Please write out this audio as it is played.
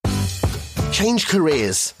Change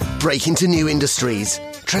careers, break into new industries,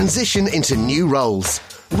 transition into new roles,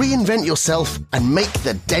 reinvent yourself and make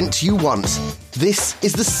the dent you want. This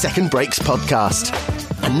is the Second Breaks podcast.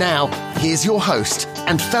 And now, here's your host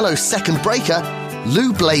and fellow Second Breaker,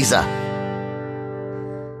 Lou Blazer.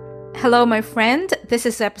 Hello, my friend. This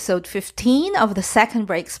is episode 15 of the Second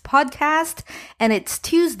Breaks podcast, and it's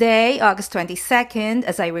Tuesday, August 22nd,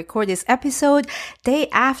 as I record this episode, day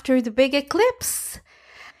after the big eclipse.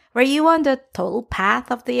 Were you on the total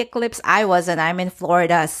path of the eclipse? I wasn't. I'm in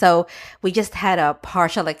Florida, so we just had a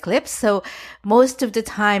partial eclipse. So most of the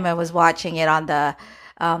time I was watching it on the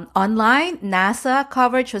online. NASA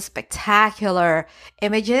coverage was spectacular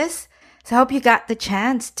images. So I hope you got the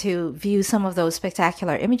chance to view some of those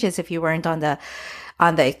spectacular images if you weren't on the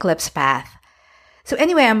eclipse path. So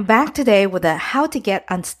anyway, I'm back today with a How to Get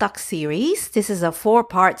Unstuck series. This is a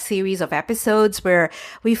 4-part series of episodes where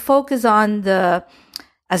we focus on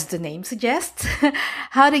as the name suggests,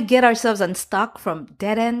 how to get ourselves unstuck from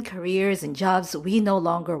dead-end careers and jobs we no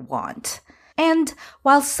longer want. And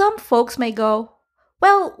while some folks may go,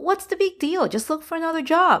 well, what's the big deal? Just look for another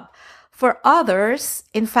job. For others,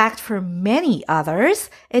 in fact, for many others,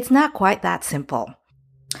 it's not quite that simple.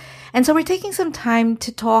 And so we're taking some time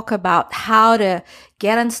to talk about how to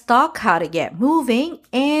get unstuck, how to get moving,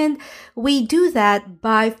 and we do that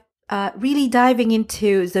by really diving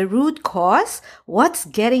into the root cause, what's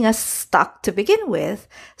getting us stuck to begin with,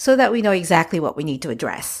 so that we know exactly what we need to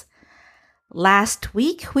address. Last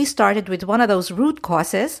week, we started with one of those root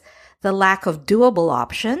causes, the lack of doable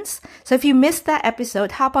options. So if you missed that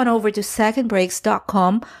episode, hop on over to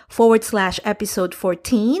secondbreaks.com/episode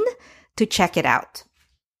 14 to check it out.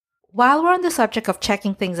 While we're on the subject of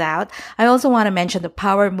checking things out, I also want to mention the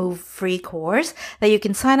Power Move free course that you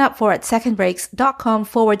can sign up for at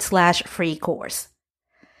secondbreaks.com/free course.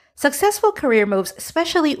 Successful career moves,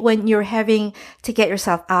 especially when you're having to get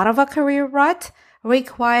yourself out of a career rut,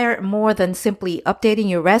 require more than simply updating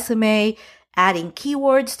your resume, adding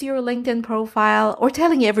keywords to your LinkedIn profile, or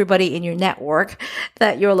telling everybody in your network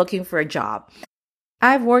that you're looking for a job.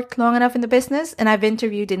 I've worked long enough in the business and I've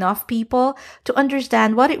interviewed enough people to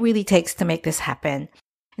understand what it really takes to make this happen.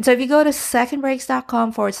 And so if you go to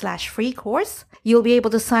secondbreaks.com/free course, you'll be able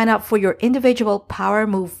to sign up for your individual Power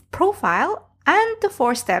Move profile and the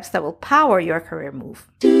 4 steps that will power your career move.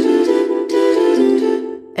 Okie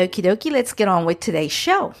dokie, let's get on with today's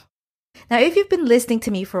show. Now, if you've been listening to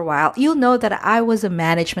me for a while, you'll know that I was a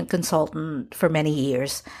management consultant for many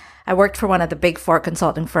years. I worked for one of the big 4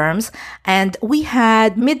 consulting firms, and we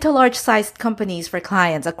had mid to large sized companies for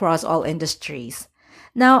clients across all industries.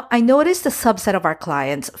 Now, I noticed a subset of our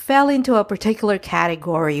clients fell into a particular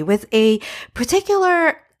category with a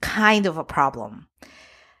particular kind of a problem.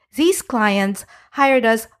 These clients hired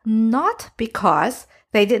us not because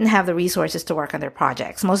they didn't have the resources to work on their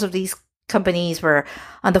projects. Most of these companies were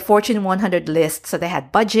on the Fortune 100 list, so they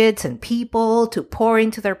had budgets and people to pour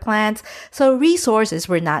into their plans, so resources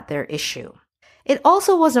were not their issue. It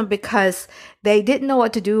also wasn't because they didn't know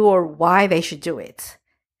what to do or why they should do it.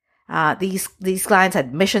 These clients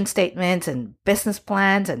had mission statements and business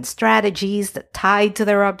plans and strategies that tied to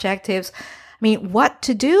their objectives. I mean, what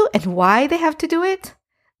to do and why they have to do it?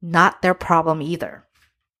 Not their problem either.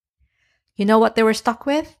 You know what they were stuck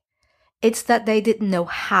with? It's that they didn't know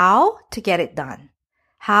how to get it done,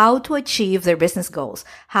 how to achieve their business goals,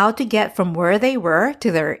 how to get from where they were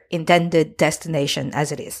to their intended destination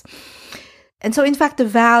as it is. And so, in fact, the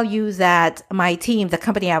value that my team, the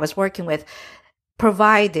company I was working with,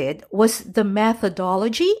 provided was the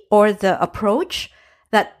methodology or the approach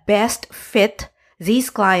that best fit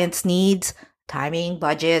these clients' needs, timing,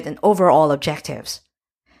 budget, and overall objectives.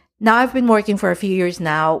 Now, I've been working for a few years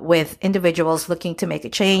now with individuals looking to make a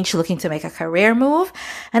change, looking to make a career move,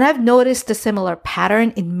 and I've noticed a similar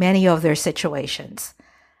pattern in many of their situations.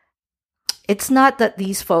 It's not that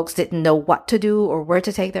these folks didn't know what to do or where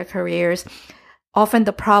to take their careers. Often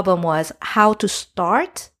the problem was how to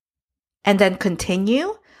start and then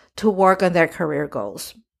continue to work on their career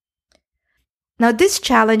goals. Now, this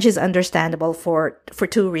challenge is understandable for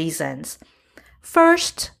 2 reasons.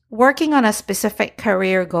 First, working on a specific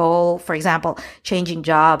career goal, for example, changing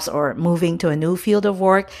jobs or moving to a new field of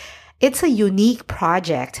work, it's a unique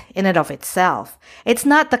project in and of itself. It's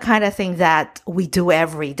not the kind of thing that we do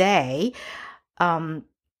every day.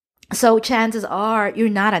 So chances are you're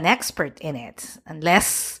not an expert in it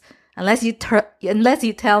unless you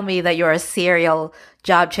tell me that you're a serial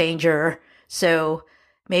job changer. So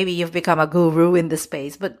maybe you've become a guru in the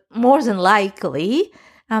space, but more than likely,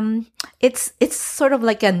 it's sort of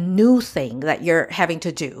like a new thing that you're having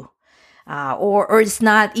to do. or it's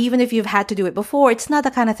not, even if you've had to do it before, it's not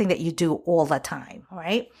the kind of thing that you do all the time,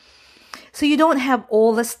 right? So you don't have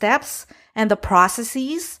all the steps and the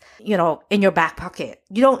processes, in your back pocket.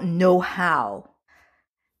 You don't know how.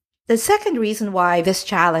 The second reason why this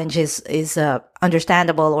challenge is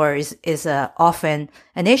understandable or is often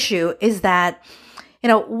an issue is that,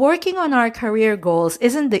 working on our career goals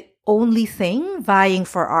isn't the only thing vying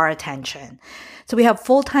for our attention. So we have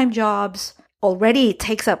full-time jobs. Already it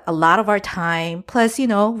takes up a lot of our time. Plus,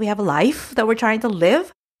 we have a life that we're trying to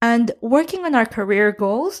live. And working on our career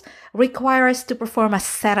goals require us to perform a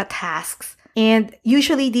set of tasks. And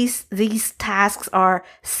usually these tasks are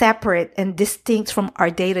separate and distinct from our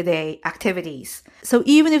day-to-day activities. So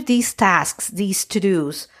even if these tasks, these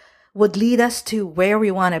to-dos, would lead us to where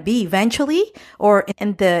we want to be eventually or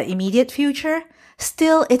in the immediate future,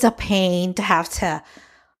 still it's a pain to have to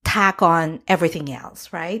tack on everything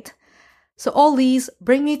else, right? So all these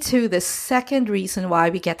bring me to the second reason why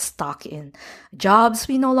we get stuck in jobs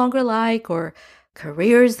we no longer like or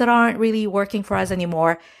careers that aren't really working for us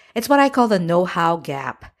anymore. It's what I call the know-how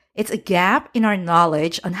gap. It's a gap in our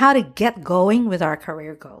knowledge on how to get going with our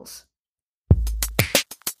career goals.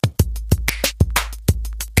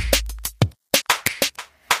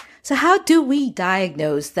 So how do we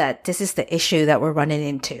diagnose that this is the issue that we're running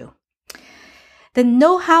into? The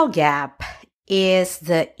know-how gap is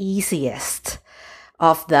the easiest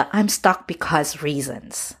of the I'm stuck because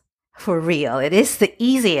reasons. For real, it is the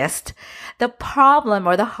easiest. The problem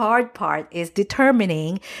or the hard part is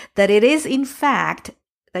determining that it is in fact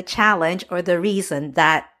the challenge or the reason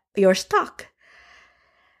that you're stuck.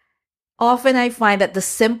 Often I find that the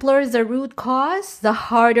simpler the root cause, the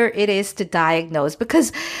harder it is to diagnose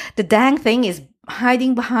because the dang thing is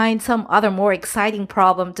hiding behind some other more exciting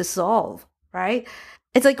problem to solve, right?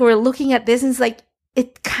 It's like we're looking at this and it's like,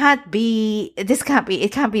 it can't be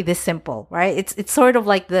this simple, right? It's sort of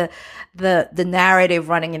like the narrative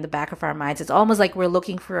running in the back of our minds. It's almost like we're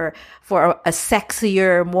looking for a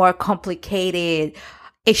sexier, more complicated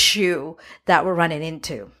issue that we're running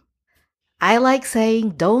into. I like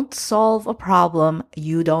saying, don't solve a problem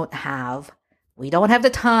you don't have. We don't have the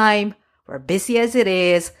time. We're busy as it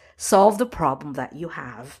is. Solve the problem that you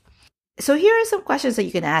have. So here are some questions that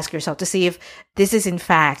you can ask yourself to see if this is in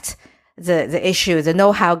fact the issue, the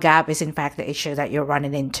know-how gap is in fact the issue that you're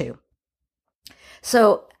running into.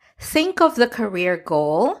 So think of the career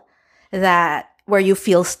goal where you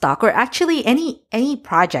feel stuck, or actually any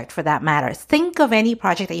project for that matter. Think of any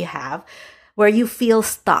project that you have where you feel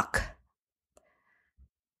stuck.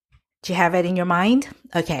 Do you have it in your mind?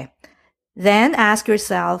 Okay. Then ask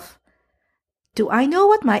yourself, do I know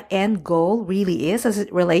what my end goal really is as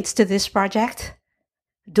it relates to this project?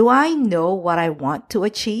 Do I know what I want to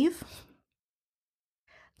achieve?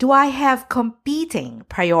 Do I have competing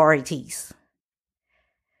priorities?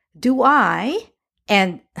 Do I,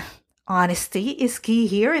 and honesty is key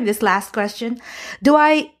here in this last question, do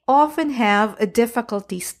I often have a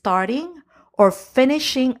difficulty starting or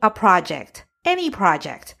finishing a project, any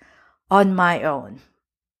project, on my own?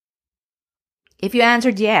 If you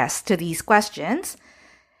answered yes to these questions,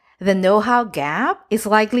 the know-how gap is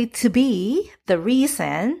likely to be the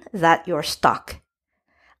reason that you're stuck.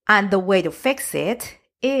 And the way to fix it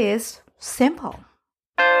is simple.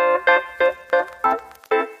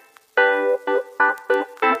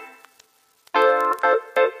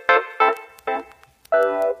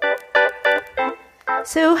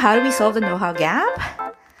 So how do we solve the know-how gap?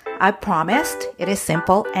 I promised it is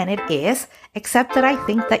simple, and it is, except that I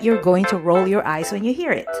think that you're going to roll your eyes when you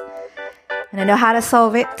hear it. And I know how to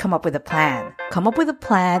solve it. Come up with a plan. Come up with a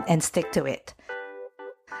plan and stick to it.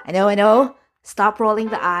 I know. Stop rolling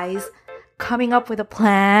the eyes. Coming up with a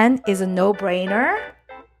plan is a no-brainer.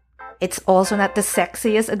 It's also not the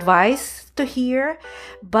sexiest advice to hear.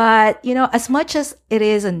 But, as much as it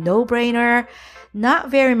is a no-brainer,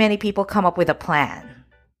 not very many people come up with a plan.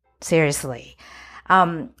 Seriously.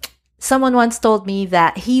 Someone once told me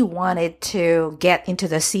that he wanted to get into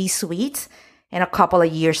the C-suite in a couple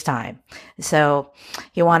of years' time. So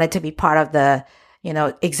he wanted to be part of the,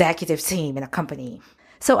 executive team in a company.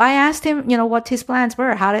 So I asked him, what his plans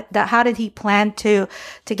were. How did he plan to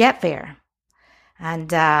get there?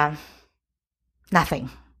 And nothing.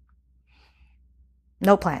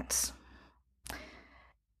 No plans.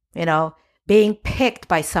 Being picked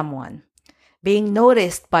by someone, being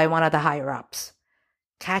noticed by one of the higher ups,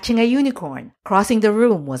 catching a unicorn, crossing the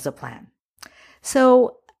room was the plan.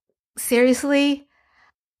 So seriously,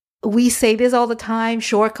 we say this all the time,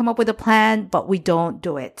 sure, come up with a plan, but we don't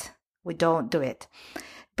do it.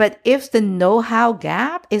 But if the know-how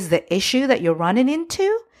gap is the issue that you're running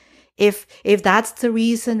into, If that's the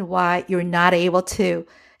reason why you're not able to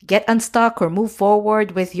get unstuck or move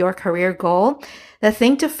forward with your career goal, the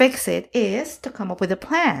thing to fix it is to come up with a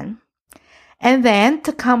plan and then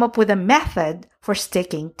to come up with a method for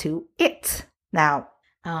sticking to it. Now,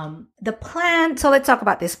 the plan, so let's talk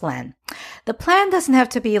about this plan. The plan doesn't have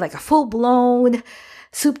to be like a full-blown,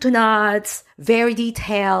 soup to nuts, very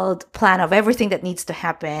detailed plan of everything that needs to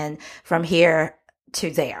happen from here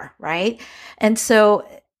to there, right? And so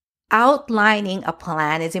outlining a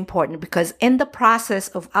plan is important because in the process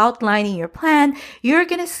of outlining your plan, you're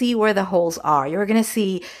going to see where the holes are. You're going to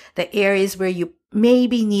see the areas where you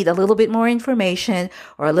maybe need a little bit more information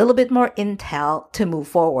or a little bit more intel to move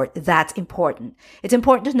forward. That's important. It's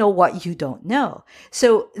important to know what you don't know.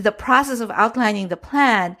 So the process of outlining the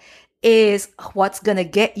plan is what's going to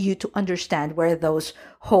get you to understand where those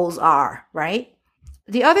holes are, right?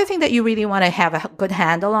 The other thing that you really want to have a good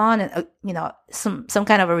handle on, and some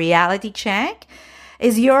kind of a reality check,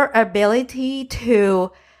 is your ability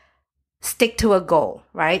to stick to a goal,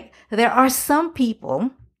 right? There are some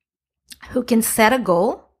people who can set a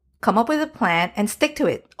goal, come up with a plan, and stick to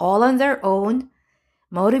it all on their own,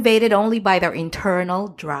 motivated only by their internal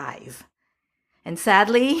drive. And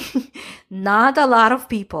sadly, not a lot of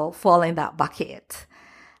people fall in that bucket.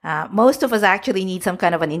 Most of us actually need some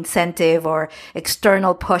kind of an incentive or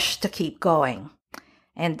external push to keep going.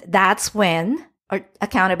 And that's when our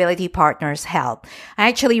accountability partners help. I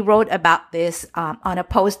actually wrote about this on a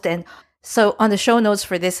post. And so on the show notes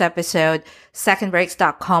for this episode,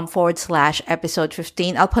 secondbreaks.com/episode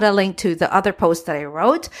 15, I'll put a link to the other post that I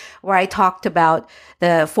wrote where I talked about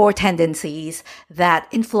the 4 tendencies that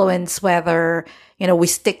influence whether, we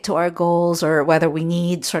stick to our goals or whether we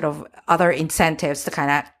need sort of other incentives to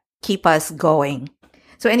kind of keep us going.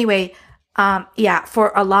 So anyway,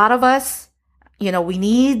 for a lot of us, we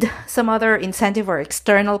need some other incentive or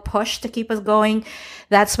external push to keep us going.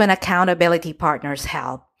 That's when accountability partners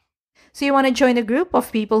help. So you want to join a group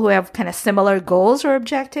of people who have kind of similar goals or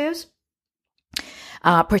objectives,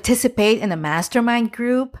 participate in a mastermind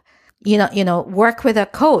group, work with a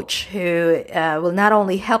coach who will not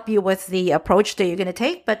only help you with the approach that you're going to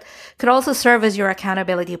take, but could also serve as your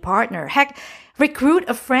accountability partner. Heck, recruit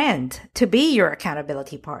a friend to be your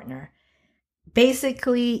accountability partner.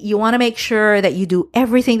 Basically, you want to make sure that you do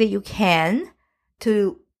everything that you can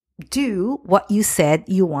to do what you said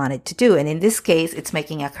you wanted to do. And in this case, it's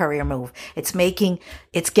making a career move. It's getting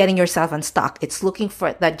yourself unstuck. It's looking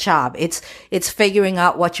for that job. It's figuring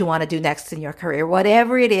out what you want to do next in your career.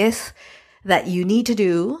 Whatever it is that you need to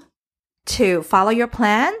do to follow your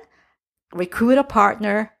plan, recruit a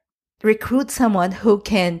partner, recruit someone who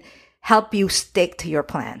can help you stick to your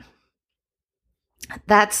plan.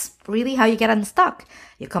 That's really how you get unstuck.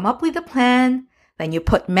 You come up with a plan, then you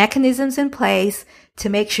put mechanisms in place to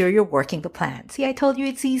make sure you're working the plan. See, I told you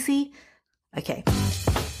it's easy. Okay.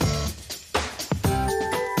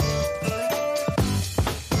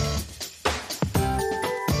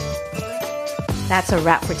 That's a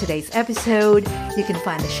wrap for today's episode. You can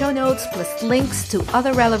find the show notes plus links to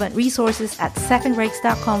other relevant resources at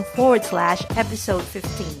secondbreaks.com/episode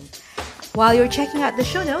 15. While you're checking out the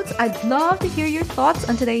show notes, I'd love to hear your thoughts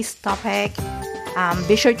on today's topic.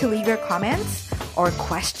 Be sure to leave your comments or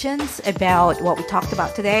questions about what we talked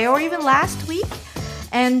about today or even last week.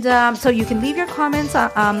 And so you can leave your comments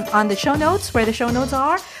on the show notes where the show notes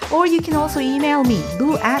are, or you can also email me,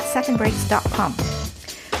 lou@secondbreaks.com.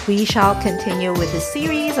 We shall continue with this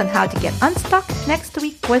series on how to get unstuck next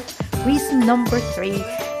week with reason number 3,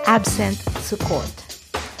 absent support.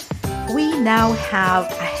 We now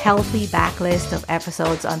have a healthy backlist of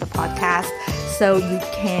episodes on the podcast, so you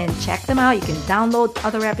can check them out. You can download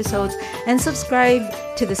other episodes and subscribe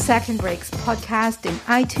to the Second Breaks podcast in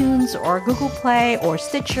iTunes or Google Play or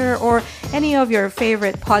Stitcher or any of your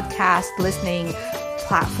favorite podcast listening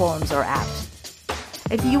platforms or apps.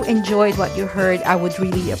 If you enjoyed what you heard, I would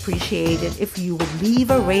really appreciate it if you would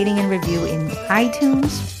leave a rating and review in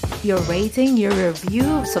iTunes. Your rating, your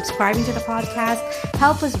review, subscribing to the podcast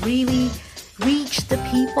help us really reach the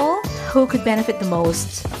people who could benefit the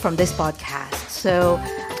most from this podcast. So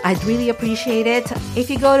I'd really appreciate it. If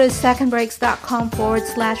you go to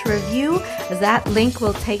secondbreaks.com/review, that link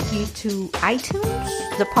will take you to iTunes,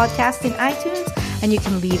 the podcast in iTunes, and you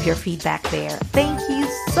can leave your feedback there. Thank you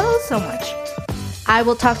so much. I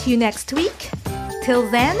will talk to you next week. Till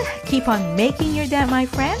then, keep on making your dent, my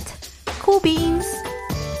friend. Cool beans.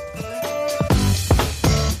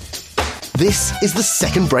 This is the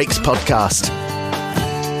Second Breaks podcast.